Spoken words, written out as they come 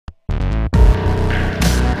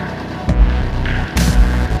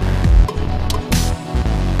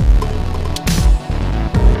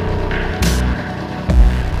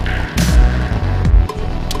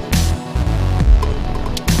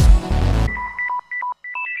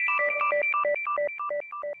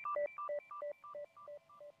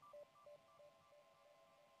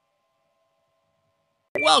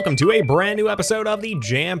Welcome to a brand new episode of the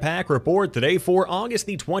Jampack Report today for August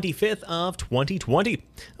the 25th of 2020.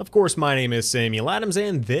 Of course, my name is Samuel Adams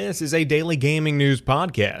and this is a daily gaming news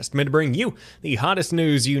podcast meant to bring you the hottest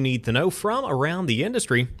news you need to know from around the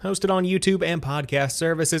industry. Hosted on YouTube and podcast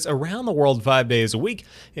services around the world 5 days a week,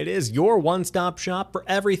 it is your one-stop shop for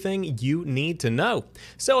everything you need to know.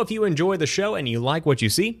 So if you enjoy the show and you like what you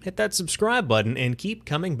see, hit that subscribe button and keep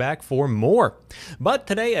coming back for more. But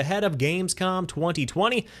today, ahead of Gamescom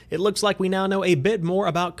 2020, it looks like we now know a bit more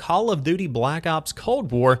about Call of Duty Black Ops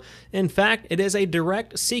Cold War. In fact, it is a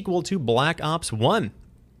direct sequel to Black Ops 1.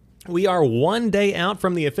 We are 1 day out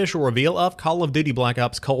from the official reveal of Call of Duty Black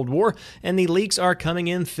Ops Cold War, and the leaks are coming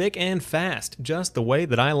in thick and fast, just the way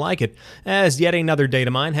that I like it, as yet another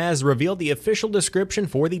data mine has revealed the official description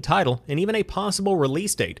for the title and even a possible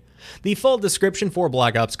release date. The full description for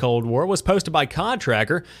Black Ops Cold War was posted by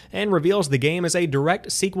CodTracker and reveals the game as a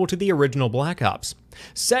direct sequel to the original Black Ops.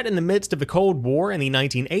 Set in the midst of the Cold War in the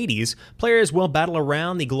 1980s, players will battle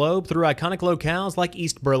around the globe through iconic locales like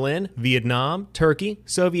East Berlin, Vietnam, Turkey,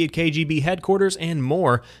 Soviet KGB headquarters, and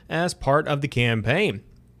more as part of the campaign.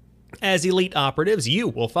 As elite operatives, you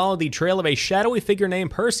will follow the trail of a shadowy figure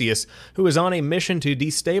named Perseus, who is on a mission to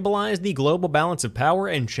destabilize the global balance of power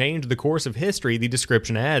and change the course of history, the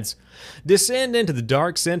description adds. Descend into the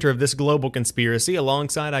dark center of this global conspiracy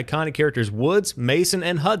alongside iconic characters Woods, Mason,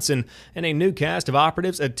 and Hudson, and a new cast of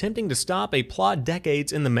operatives attempting to stop a plot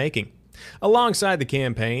decades in the making. Alongside the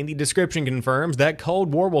campaign, the description confirms that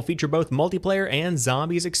Cold War will feature both multiplayer and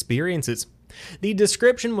zombies experiences. The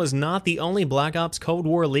description was not the only Black Ops Cold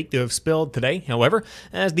War leak to have spilled today, however,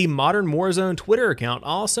 as the Modern Warzone Twitter account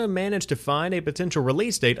also managed to find a potential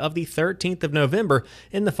release date of the 13th of November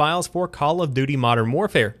in the files for Call of Duty Modern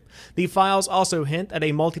Warfare. The files also hint at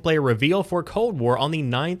a multiplayer reveal for Cold War on the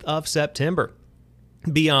 9th of September.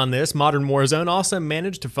 Beyond this, Modern Warzone also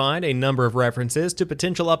managed to find a number of references to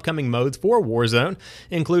potential upcoming modes for Warzone,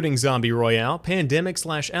 including Zombie Royale,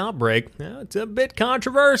 Pandemic/Outbreak. It's a bit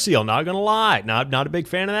controversial, not gonna lie, not a big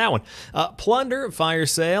fan of that one. Plunder, Fire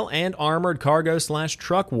Sale, and Armored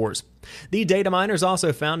Cargo/Truck Wars. The data miners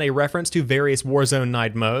also found a reference to various Warzone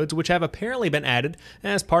night modes, which have apparently been added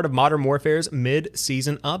as part of Modern Warfare's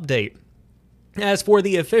mid-season update. As for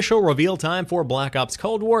the official reveal time for Black Ops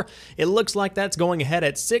Cold War, it looks like that's going ahead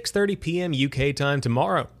at 6:30 p.m. UK time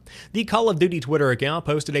tomorrow. The Call of Duty Twitter account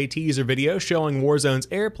posted a teaser video showing Warzone's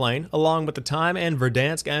airplane, along with the time and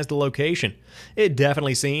Verdansk as the location. It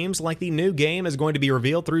definitely seems like the new game is going to be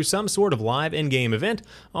revealed through some sort of live in-game event,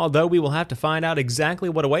 although we will have to find out exactly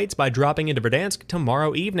what awaits by dropping into Verdansk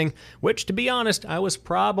tomorrow evening, which, to be honest, I was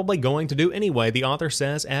probably going to do anyway, the author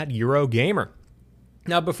says at Eurogamer.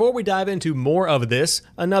 Now, before we dive into more of this,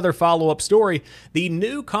 another follow-up story, the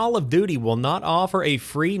new Call of Duty will not offer a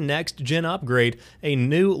free next-gen upgrade, a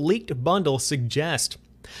new leaked bundle suggests.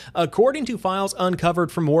 According to files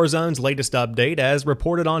uncovered from Warzone's latest update, as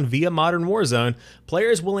reported on via Modern Warzone,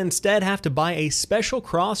 players will instead have to buy a special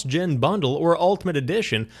cross-gen bundle or Ultimate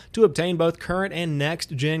Edition to obtain both current and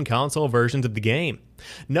next-gen console versions of the game.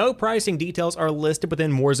 No pricing details are listed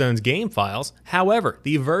within Warzone's game files. However,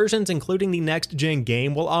 the versions including the next-gen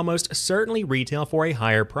game will almost certainly retail for a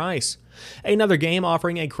higher price. Another game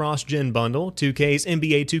offering a cross-gen bundle, 2K's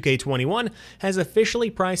NBA 2K21, has officially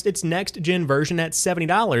priced its next-gen version at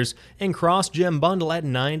 $70 and cross-gen bundle at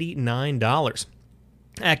 $99.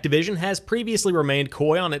 Activision has previously remained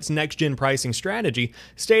coy on its next-gen pricing strategy,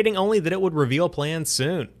 stating only that it would reveal plans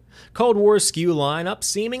soon. Cold War's SKU lineup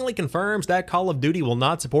seemingly confirms that Call of Duty will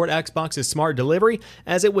not support Xbox's smart delivery,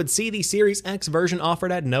 as it would see the Series X version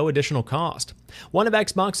offered at no additional cost. One of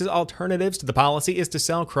Xbox's alternatives to the policy is to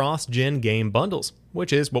sell cross-gen game bundles,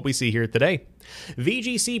 which is what we see here today.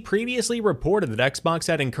 VGC previously reported that Xbox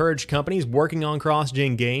had encouraged companies working on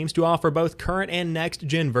cross-gen games to offer both current and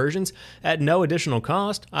next-gen versions at no additional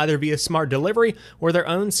cost, either via smart delivery or their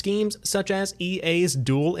own schemes such as EA's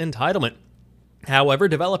dual entitlement. However,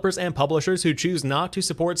 developers and publishers who choose not to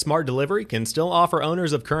support smart delivery can still offer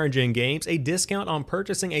owners of current-gen games a discount on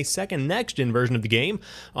purchasing a second next-gen version of the game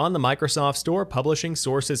on the Microsoft Store, publishing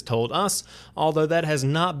sources told us, although that has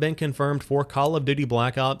not been confirmed for Call of Duty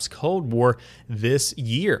Black Ops Cold War this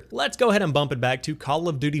year. Let's go ahead and bump it back to Call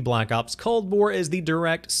of Duty Black Ops Cold War is the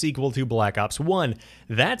direct sequel to Black Ops 1.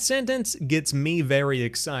 That sentence gets me very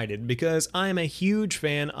excited because I'm a huge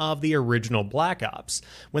fan of the original Black Ops.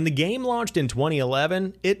 When the game launched in 20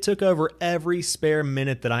 2011, it took over every spare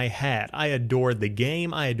minute that I had. I adored the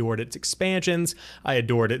game, I adored its expansions, I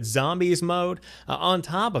adored its zombies mode. On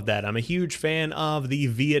top of that, I'm a huge fan of the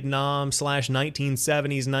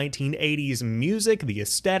Vietnam/1970s, 1980s music, the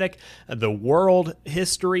aesthetic, the world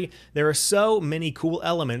history. There are so many cool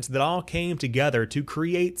elements that all came together to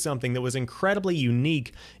create something that was incredibly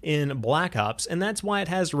unique in Black Ops, and that's why it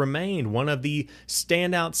has remained one of the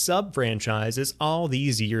standout sub-franchises all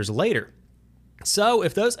these years later. So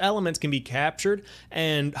if those elements can be captured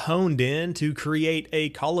and honed in to create a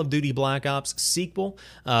Call of Duty Black Ops sequel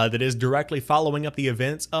that is directly following up the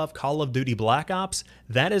events of Call of Duty Black Ops,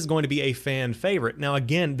 that is going to be a fan favorite. Now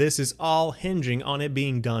again, this is all hinging on it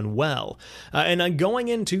being done well. And going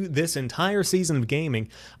into this entire season of gaming,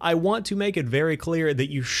 I want to make it very clear that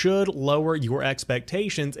you should lower your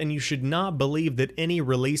expectations and you should not believe that any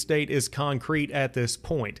release date is concrete at this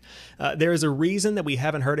point. There is a reason that we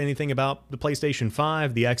haven't heard anything about the PlayStation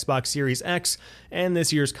 5, the Xbox Series X, and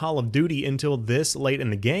this year's Call of Duty until this late in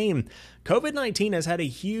the game. COVID-19 has had a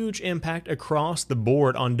huge impact across the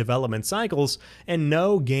board on development cycles, and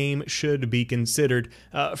no game should be considered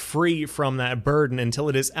free from that burden until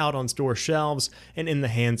it is out on store shelves and in the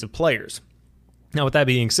hands of players. Now, with that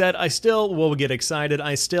being said, I still will get excited.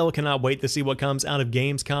 I still cannot wait to see what comes out of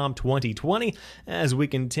Gamescom 2020 as we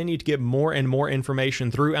continue to get more and more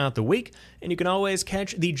information throughout the week. And you can always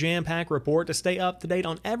catch the Jampack report to stay up to date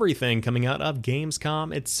on everything coming out of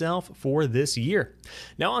Gamescom itself for this year.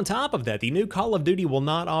 Now, on top of that, the new Call of Duty will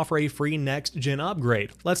not offer a free next-gen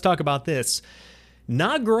upgrade. Let's talk about this.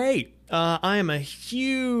 Not great. I am a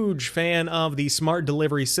huge fan of the smart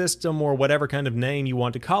delivery system, or whatever kind of name you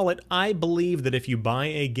want to call it. I believe that if you buy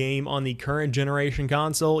a game on the current generation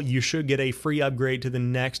console, you should get a free upgrade to the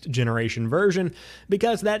next generation version,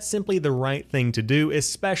 because that's simply the right thing to do,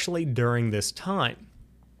 especially during this time.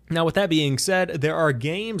 Now, with that being said, there are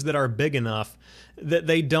games that are big enough that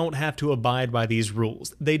they don't have to abide by these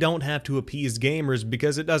rules. They don't have to appease gamers,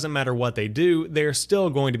 because it doesn't matter what they do, they're still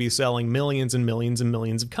going to be selling millions and millions and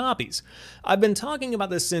millions of copies. I've been talking about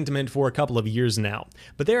this sentiment for a couple of years now,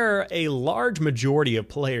 but there are a large majority of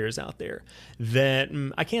players out there that,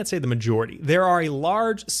 I can't say the majority, there are a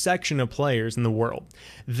large section of players in the world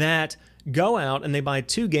that go out and they buy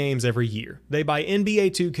two games every year. They buy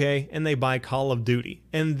NBA 2K and they buy Call of Duty.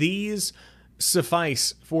 And these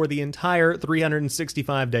suffice for the entire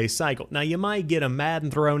 365-day cycle. Now, you might get a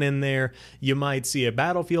Madden thrown in there, you might see a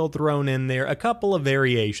Battlefield thrown in there, a couple of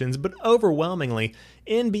variations, but overwhelmingly,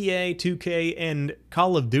 NBA 2K and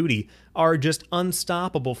Call of Duty are just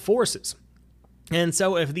unstoppable forces. And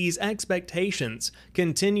so if these expectations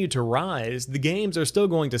continue to rise, the games are still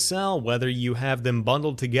going to sell, whether you have them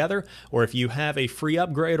bundled together or if you have a free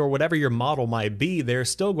upgrade or whatever your model might be, they're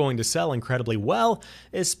still going to sell incredibly well,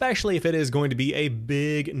 especially if it is going to be a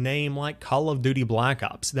big name like Call of Duty Black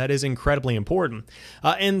Ops. That is incredibly important.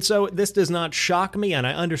 And so this does not shock me, and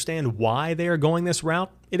I understand why they are going this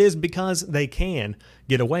route. It is because they can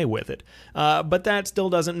get away with it. But that still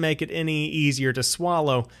doesn't make it any easier to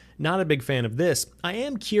swallow. Not a big fan of this. I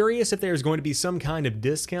am curious if there's going to be some kind of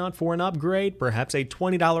discount for an upgrade. Perhaps a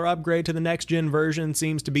 $20 upgrade to the next-gen version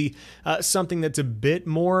seems to be something that's a bit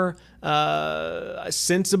more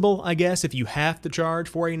sensible, I guess, if you have to charge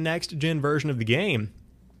for a next-gen version of the game.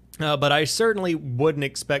 But I certainly wouldn't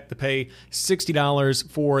expect to pay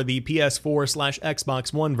 $60 for the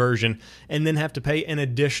PS4/Xbox One version and then have to pay an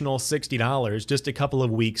additional $60 just a couple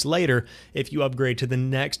of weeks later if you upgrade to the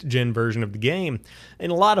next-gen version of the game.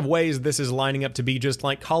 In a lot of ways, this is lining up to be just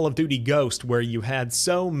like Call of Duty Ghost, where you had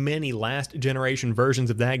so many last-generation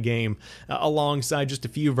versions of that game alongside just a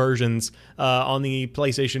few versions on the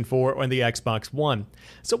PlayStation 4 or the Xbox One.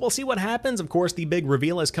 So we'll see what happens. Of course, the big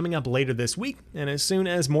reveal is coming up later this week, and as soon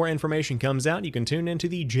as more information comes out, you can tune into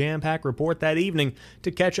the Jampack report that evening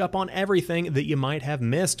to catch up on everything that you might have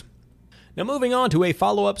missed. Now, moving on to a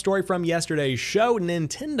follow-up story from yesterday's show,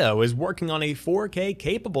 Nintendo is working on a 4K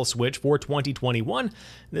capable Switch for 2021.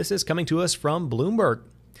 This is coming to us from Bloomberg.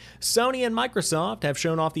 Sony and Microsoft have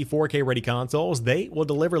shown off the 4K-ready consoles they will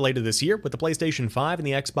deliver later this year with the PlayStation 5 and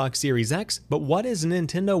the Xbox Series X, but what is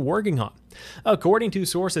Nintendo working on? According to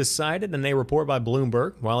sources cited in a report by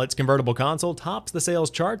Bloomberg, while its convertible console tops the sales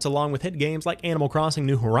charts along with hit games like Animal Crossing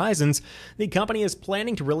New Horizons, the company is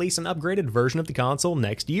planning to release an upgraded version of the console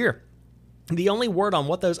next year. The only word on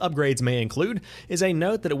what those upgrades may include is a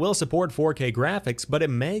note that it will support 4K graphics, but it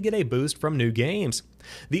may get a boost from new games.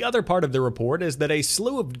 The other part of the report is that a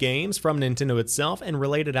slew of games from Nintendo itself and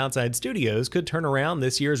related outside studios could turn around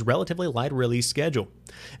this year's relatively light release schedule.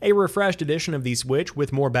 A refreshed edition of the Switch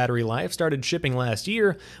with more battery life started shipping last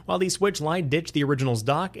year, while the Switch Lite ditched the original's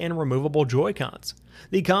dock and removable Joy-Cons.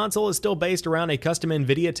 The console is still based around a custom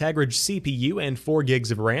NVIDIA Tigridge CPU and 4 gigs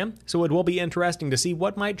of RAM, so it will be interesting to see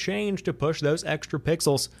what might change to push those extra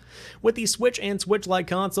pixels. With the Switch and Switch Lite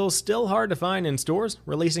consoles still hard to find in stores,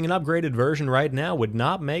 releasing an upgraded version right now would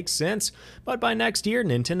not make sense, but by next year,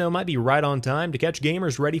 Nintendo might be right on time to catch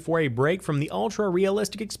gamers ready for a break from the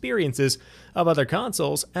ultra-realistic experiences of other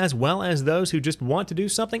consoles, as well as those who just want to do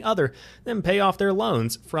something other than pay off their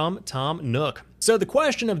loans from Tom Nook. So the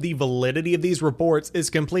question of the validity of these reports is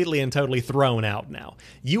completely and totally thrown out now.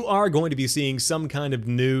 You are going to be seeing some kind of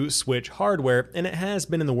new Switch hardware, and it has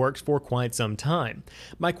been in the works for quite some time.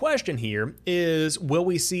 My question here is, will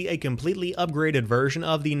we see a completely upgraded version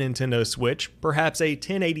of the Nintendo Switch, perhaps a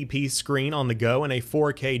 1080p screen on the go and a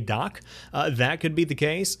 4K dock? That could be the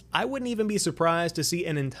case. I wouldn't even be surprised to see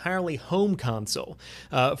an entirely home console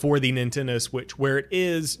for the Nintendo Switch, where it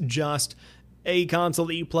is just a console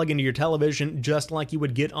that you plug into your television just like you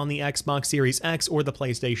would get on the Xbox Series X or the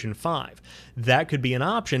PlayStation 5. That could be an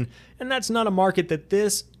option, and that's not a market that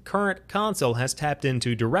this current console has tapped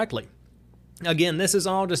into directly. Again, this is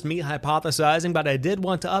all just me hypothesizing, but I did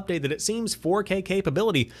want to update that it seems 4K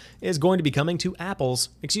capability is going to be coming to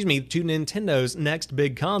Nintendo's next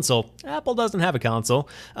big console. Apple doesn't have a console,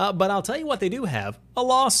 but I'll tell you what they do have, a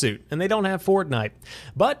lawsuit, and they don't have Fortnite.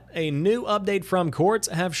 But a new update from courts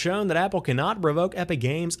have shown that Apple cannot revoke Epic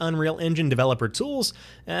Games' Unreal Engine developer tools,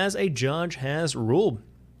 as a judge has ruled.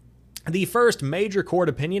 The first major court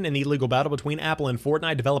opinion in the legal battle between Apple and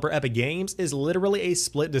Fortnite developer Epic Games is literally a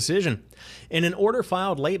split decision. In an order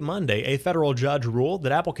filed late Monday, a federal judge ruled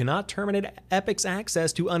that Apple cannot terminate Epic's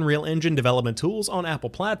access to Unreal Engine development tools on Apple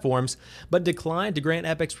platforms, but declined to grant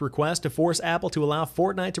Epic's request to force Apple to allow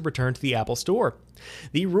Fortnite to return to the Apple Store.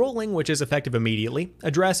 The ruling, which is effective immediately,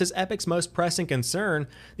 addresses Epic's most pressing concern,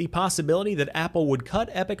 the possibility that Apple would cut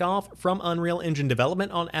Epic off from Unreal Engine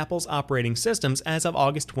development on Apple's operating systems as of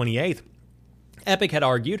August 28th. Epic had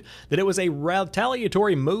argued that it was a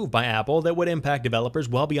retaliatory move by Apple that would impact developers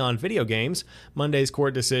well beyond video games. Monday's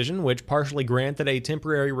court decision, which partially granted a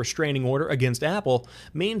temporary restraining order against Apple,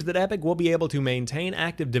 means that Epic will be able to maintain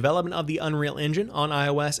active development of the Unreal Engine on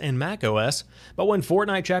iOS and macOS. But when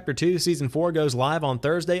Fortnite Chapter 2 Season 4 goes live on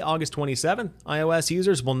Thursday, August 27th, iOS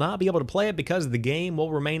users will not be able to play it because the game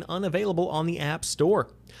will remain unavailable on the App Store.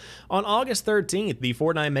 On August 13th, the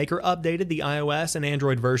Fortnite maker updated the iOS and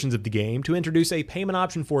Android versions of the game to introduce a payment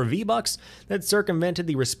option for V-Bucks that circumvented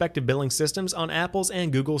the respective billing systems on Apple's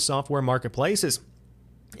and Google's software marketplaces.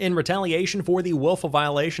 In retaliation for the willful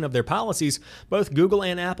violation of their policies, both Google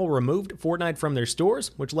and Apple removed Fortnite from their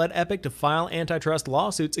stores, which led Epic to file antitrust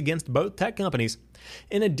lawsuits against both tech companies.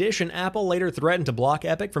 In addition, Apple later threatened to block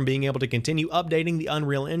Epic from being able to continue updating the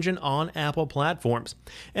Unreal Engine on Apple platforms.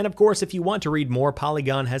 And of course, if you want to read more,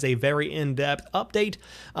 Polygon has a very in-depth update,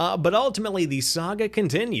 but ultimately the saga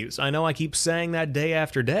continues. I know I keep saying that day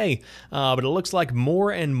after day, but it looks like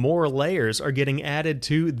more and more layers are getting added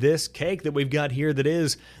to this cake that we've got here that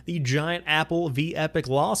is the giant Apple v. Epic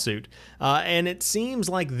lawsuit. And it seems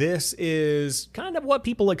like this is kind of what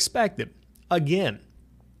people expected. Again,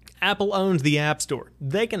 Apple owns the App Store.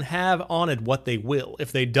 They can have on it what they will.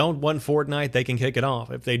 If they don't want Fortnite, they can kick it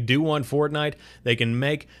off. If they do want Fortnite, they can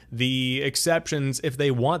make the exceptions if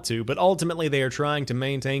they want to, but ultimately they are trying to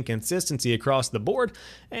maintain consistency across the board,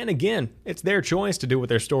 and again, it's their choice to do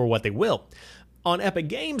with their store what they will. On Epic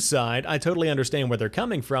Games' side, I totally understand where they're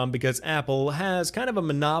coming from because Apple has kind of a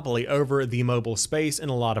monopoly over the mobile space in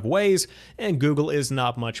a lot of ways, and Google is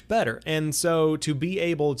not much better. And so to be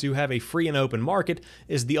able to have a free and open market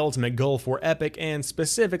is the ultimate goal for Epic, and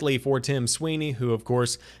specifically for Tim Sweeney, who of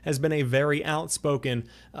course has been a very outspoken,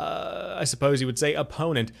 I suppose you would say,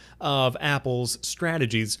 opponent of Apple's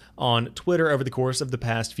strategies on Twitter over the course of the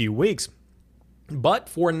past few weeks. But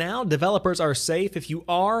for now, developers are safe. If you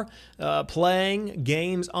are playing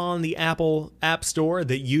games on the Apple App Store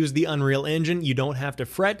that use the Unreal Engine, you don't have to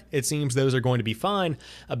fret. It seems those are going to be fine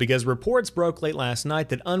because reports broke late last night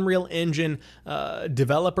that Unreal Engine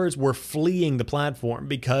developers were fleeing the platform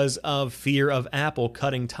because of fear of Apple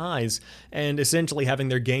cutting ties and essentially having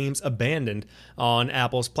their games abandoned on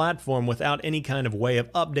Apple's platform without any kind of way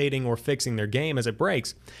of updating or fixing their game as it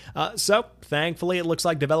breaks. So thankfully, it looks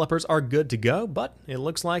like developers are good to go, but it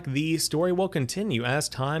looks like the story will continue as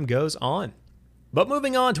time goes on. But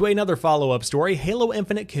moving on to another follow-up story, Halo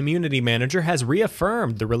Infinite Community Manager has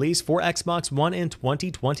reaffirmed the release for Xbox One in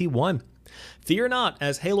 2021. Fear not,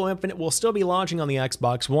 as Halo Infinite will still be launching on the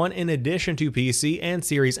Xbox One in addition to PC and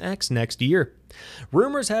Series X next year.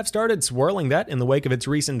 Rumors have started swirling that, in the wake of its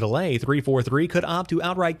recent delay, 343 could opt to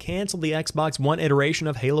outright cancel the Xbox One iteration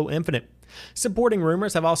of Halo Infinite. Supporting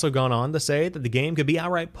rumors have also gone on to say that the game could be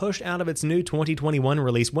outright pushed out of its new 2021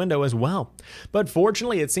 release window as well. But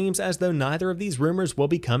fortunately, it seems as though neither of these rumors will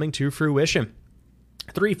be coming to fruition.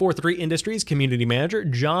 343 Industries community manager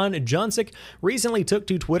John Jampack recently took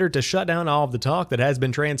to Twitter to shut down all of the talk that has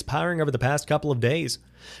been transpiring over the past couple of days.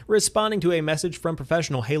 Responding to a message from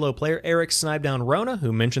professional Halo player Eric Snipedown Rona,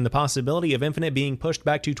 who mentioned the possibility of Infinite being pushed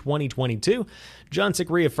back to 2022, Jampack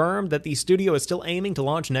reaffirmed that the studio is still aiming to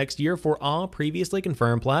launch next year for all previously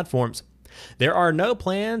confirmed platforms. There are no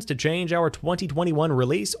plans to change our 2021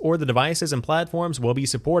 release or the devices and platforms we'll be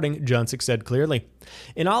supporting, Jampack said clearly.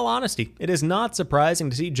 In all honesty, it is not surprising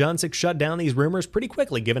to see Jampack shut down these rumors pretty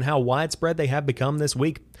quickly given how widespread they have become this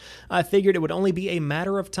week. I figured it would only be a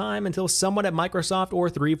matter of time until someone at Microsoft or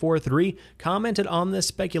 343 commented on this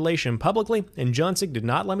speculation publicly, and Jampack did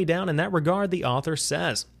not let me down in that regard, the author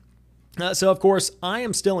says. So, of course, I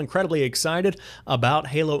am still incredibly excited about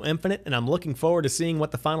Halo Infinite, and I'm looking forward to seeing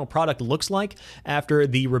what the final product looks like after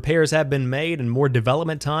the repairs have been made and more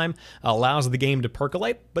development time allows the game to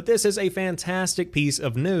percolate. But this is a fantastic piece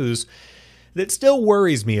of news that still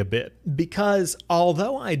worries me a bit, because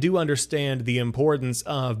although I do understand the importance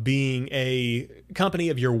of being a company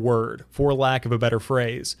of your word, for lack of a better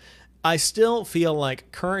phrase, I still feel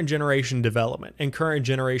like current generation development, and current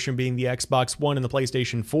generation being the Xbox One and the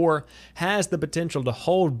PlayStation 4, has the potential to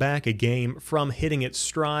hold back a game from hitting its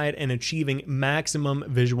stride and achieving maximum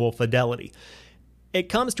visual fidelity. It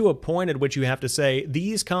comes to a point at which you have to say,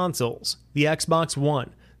 these consoles, the Xbox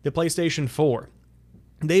One, the PlayStation 4,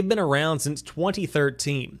 they've been around since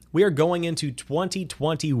 2013. We are going into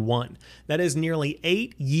 2021. That is nearly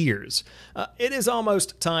 8 years. It is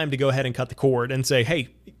almost time to go ahead and cut the cord and say,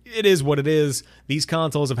 hey, it is what it is. These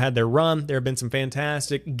consoles have had their run. There have been some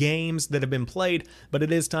fantastic games that have been played, but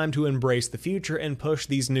it is time to embrace the future and push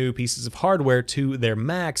these new pieces of hardware to their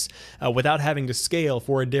max without having to scale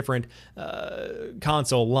for a different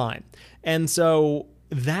console line. And so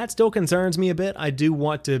that still concerns me a bit. I do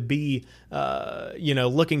want to be,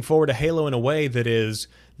 looking forward to Halo in a way that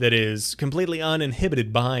is completely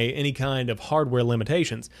uninhibited by any kind of hardware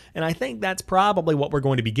limitations. And I think that's probably what we're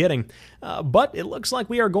going to be getting. But it looks like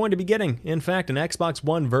we are going to be getting, in fact, an Xbox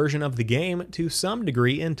One version of the game to some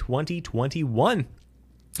degree in 2021.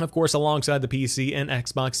 Of course, alongside the PC and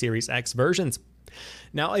Xbox Series X versions.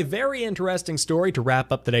 Now, a very interesting story to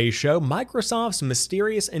wrap up today's show. Microsoft's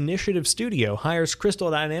Mysterious Initiative Studio hires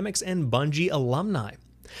Crystal Dynamics and Bungie alumni.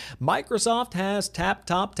 Microsoft has tapped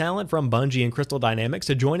top talent from Bungie and Crystal Dynamics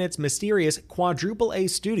to join its mysterious quadruple A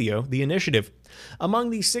studio, The Initiative.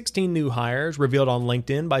 Among the 16 new hires revealed on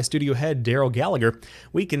LinkedIn by studio head Daryl Gallagher,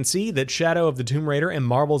 we can see that Shadow of the Tomb Raider and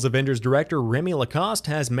Marvel's Avengers director Remy Lacoste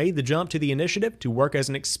has made the jump to The Initiative to work as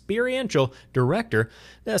an experiential director.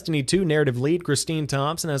 Destiny 2 narrative lead Christine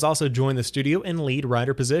Thompson has also joined the studio in lead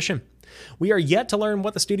writer position. We are yet to learn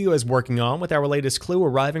what the studio is working on, with our latest clue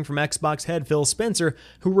arriving from Xbox head Phil Spencer,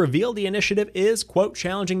 who revealed The Initiative is, quote,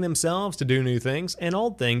 challenging themselves to do new things and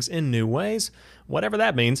old things in new ways, whatever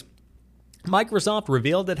that means. Microsoft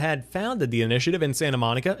revealed it had founded The Initiative in Santa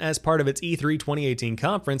Monica as part of its E3 2018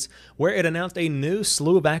 conference, where it announced a new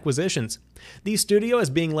slew of acquisitions. The studio is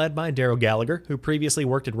being led by Daryl Gallagher, who previously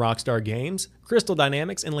worked at Rockstar Games, Crystal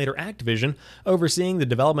Dynamics, and later Activision, overseeing the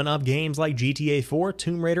development of games like GTA 4,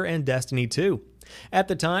 Tomb Raider, and Destiny 2. At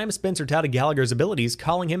the time, Spencer touted Gallagher's abilities,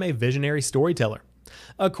 calling him a visionary storyteller.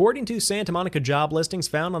 According to Santa Monica job listings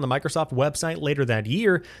found on the Microsoft website later that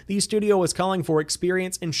year, the studio was calling for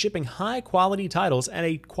experience in shipping high-quality titles at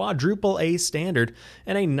a quadruple A standard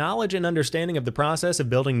and a knowledge and understanding of the process of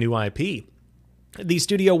building new IP. The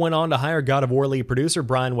studio went on to hire God of War lead producer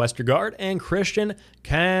Brian Westergaard and Christian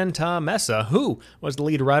Cantamessa, who was the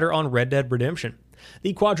lead writer on Red Dead Redemption.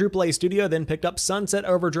 The quadruple A studio then picked up Sunset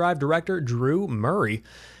Overdrive director Drew Murray.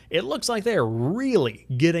 It looks like they're really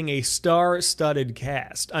getting a star-studded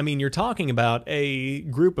cast. I mean, you're talking about a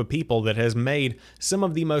group of people that has made some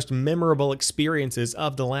of the most memorable experiences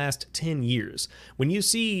of the last 10 years. When you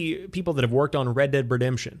see people that have worked on Red Dead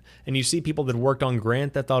Redemption, and you see people that have worked on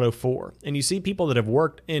Grand Theft Auto 4, and you see people that have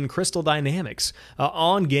worked in Crystal Dynamics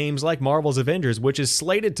on games like Marvel's Avengers, which is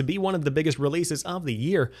slated to be one of the biggest releases of the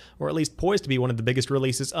year, or at least poised to be one of the biggest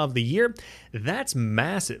releases of the year, that's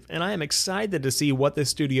massive, and I am excited to see what this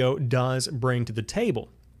studio does bring to the table.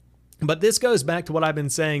 But this goes back to what I've been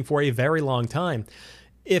saying for a very long time.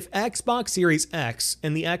 If Xbox Series X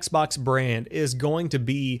and the Xbox brand is going to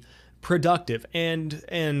be productive and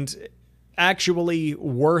actually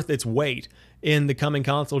worth its weight in the coming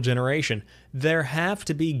console generation, there have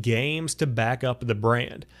to be games to back up the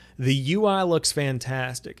brand. The UI looks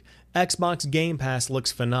fantastic. Xbox Game Pass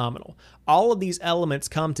looks phenomenal. All of these elements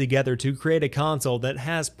come together to create a console that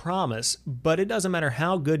has promise, but it doesn't matter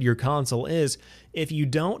how good your console is. If you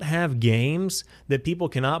don't have games that people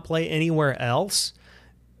cannot play anywhere else,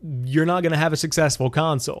 you're not going to have a successful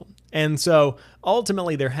console. And so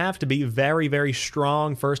ultimately there have to be very, very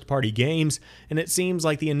strong first-party games, and it seems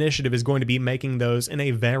like the initiative is going to be making those in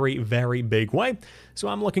a very, very big way. So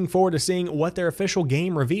I'm looking forward to seeing what their official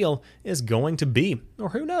game reveal is going to be. Or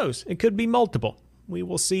who knows, it could be multiple. We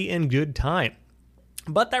will see in good time.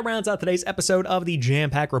 But that rounds out today's episode of the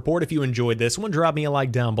Jampack Report. If you enjoyed this one, drop me a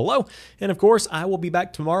like down below. And of course, I will be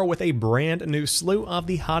back tomorrow with a brand new slew of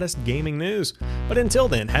the hottest gaming news. But until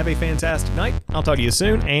then, have a fantastic night. I'll talk to you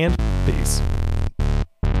soon, and peace.